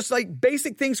those are just like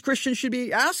basic things Christians should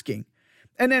be asking.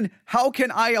 And then how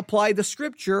can I apply the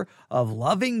scripture of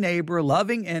loving neighbor,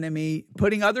 loving enemy,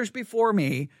 putting others before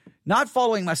me, not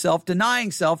following myself, denying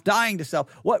self, dying to self?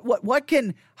 What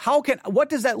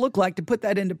does that look like to put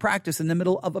that into practice in the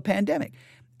middle of a pandemic?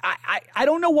 I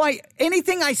don't know why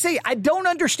anything I say, I don't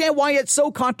understand why it's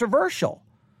so controversial.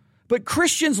 But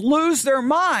Christians lose their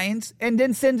minds and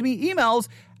then send me emails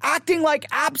acting like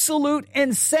absolute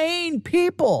insane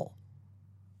people.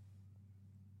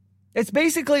 It's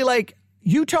basically like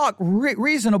you talk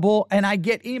reasonable and I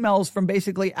get emails from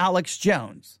basically Alex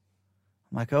Jones.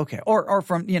 I'm like, okay. Or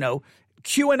from,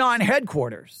 QAnon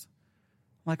headquarters.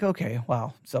 I'm like, okay,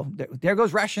 wow. So there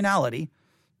goes rationality.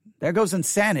 There goes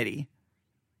insanity.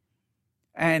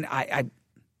 And I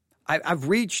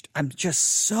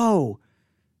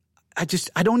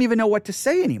don't even know what to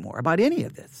say anymore about any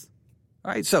of this.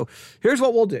 All right, so here's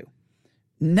what we'll do.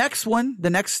 The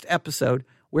next episode,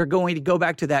 we're going to go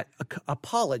back to that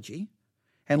apology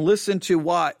and listen to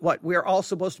what we're all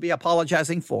supposed to be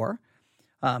apologizing for.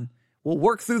 We'll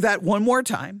work through that one more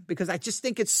time because I just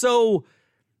think it's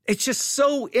just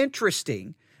so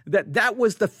interesting that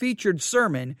was the featured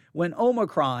sermon when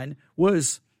Omicron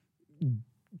was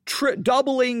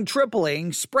doubling,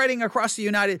 tripling, spreading across the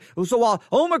United. So while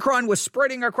Omicron was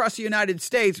spreading across the United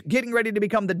States, getting ready to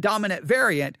become the dominant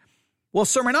variant, well,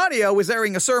 Sermon Audio was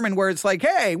airing a sermon where it's like,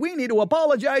 hey, we need to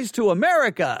apologize to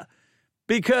America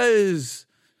because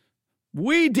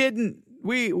we didn't.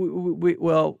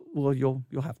 Well, you'll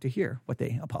have to hear what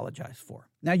they apologize for.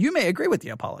 Now, you may agree with the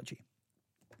apology.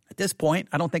 At this point,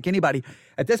 I don't think anybody.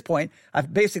 At this point,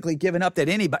 I've basically given up that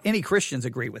any Christians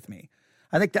agree with me.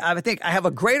 I think I have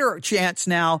a greater chance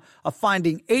now of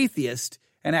finding atheists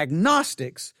and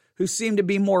agnostics who seem to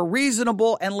be more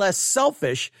reasonable and less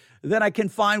selfish than I can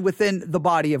find within the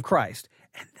body of Christ.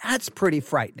 And that's pretty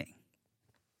frightening.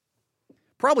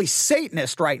 Probably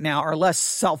Satanists right now are less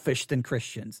selfish than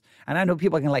Christians. And I know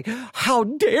people can like, how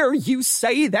dare you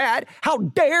say that? How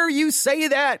dare you say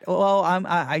that? Well,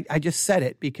 I just said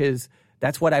it because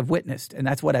that's what I've witnessed and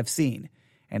that's what I've seen.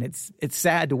 And it's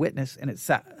sad to witness and it's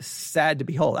sad to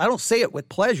behold. I don't say it with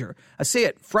pleasure. I say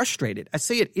it frustrated. I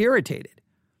say it irritated.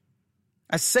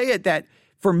 I say it that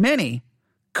for many,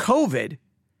 COVID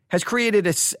has created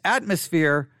an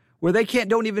atmosphere where they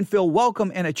don't even feel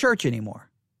welcome in a church anymore.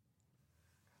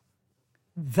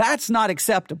 That's not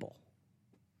acceptable.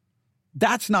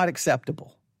 That's not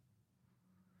acceptable.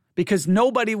 Because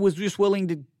nobody was just willing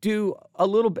to do a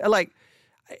little bit, like,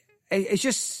 it's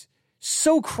just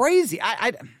so crazy.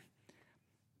 I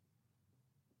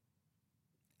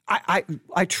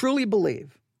truly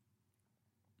believe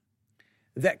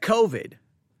that COVID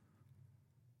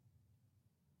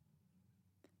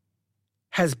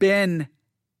has been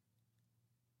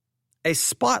a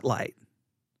spotlight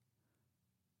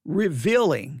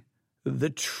revealing the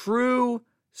true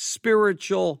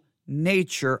spiritual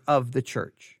nature of the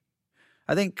church.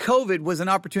 I think COVID was an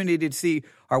opportunity to see,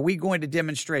 are we going to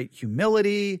demonstrate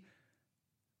humility,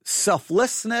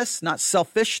 selflessness, not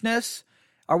selfishness?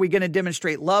 Are we going to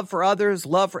demonstrate love for others,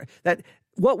 love for that?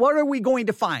 What are we going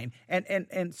to find? And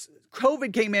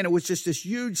COVID came in, it was just this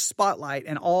huge spotlight,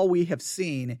 and all we have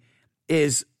seen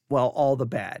is, well, all the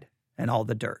bad and all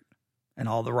the dirt and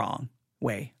all the wrong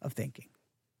way of thinking.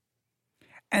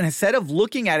 And instead of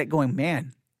looking at it going,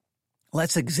 man,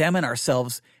 let's examine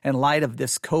ourselves in light of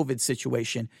this COVID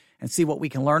situation and see what we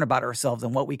can learn about ourselves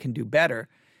and what we can do better,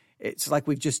 it's like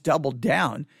we've just doubled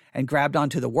down and grabbed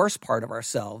onto the worst part of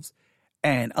ourselves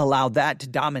and allowed that to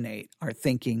dominate our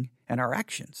thinking and our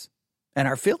actions and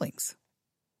our feelings.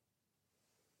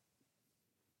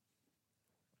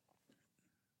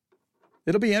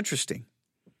 It'll be interesting.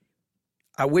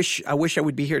 I wish I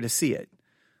would be here to see it.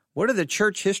 What are the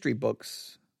church history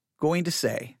books going to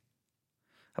say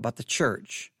about the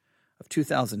church of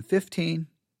 2015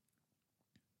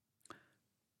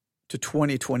 to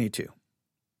 2022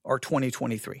 or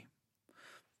 2023?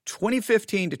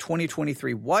 2015 to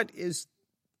 2023, what is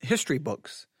history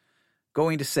books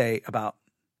going to say about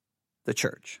the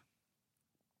church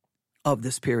of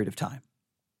this period of time?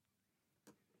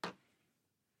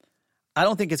 I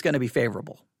don't think it's going to be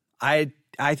favorable. I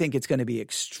think it's going to be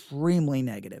extremely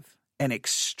negative and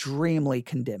extremely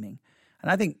condemning.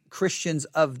 And I think Christians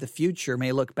of the future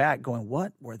may look back going,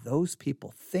 what were those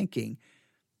people thinking?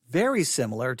 Very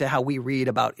similar to how we read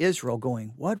about Israel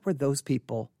going, what were those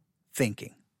people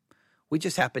thinking? We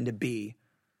just happen to be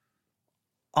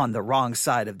on the wrong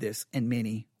side of this in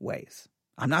many ways.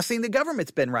 I'm not saying the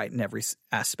government's been right in every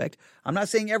aspect. I'm not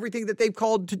saying everything that they've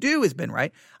called to do has been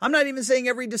right. I'm not even saying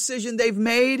every decision they've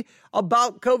made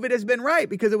about COVID has been right,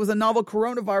 because it was a novel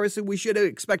coronavirus and we should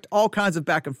expect all kinds of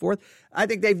back and forth. I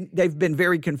think they've been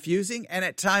very confusing, and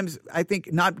at times I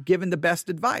think not given the best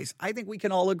advice. I think we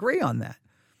can all agree on that.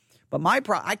 But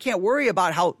I can't worry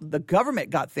about how the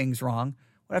government got things wrong.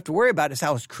 What I have to worry about is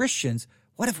how, as Christians,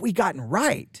 what have we gotten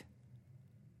right?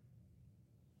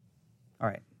 All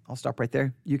right. I'll stop right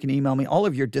there. You can email me all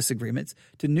of your disagreements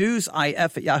to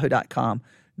newsif@yahoo.com,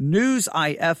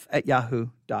 newsif@yahoo.com.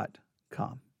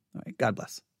 All right. God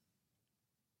bless.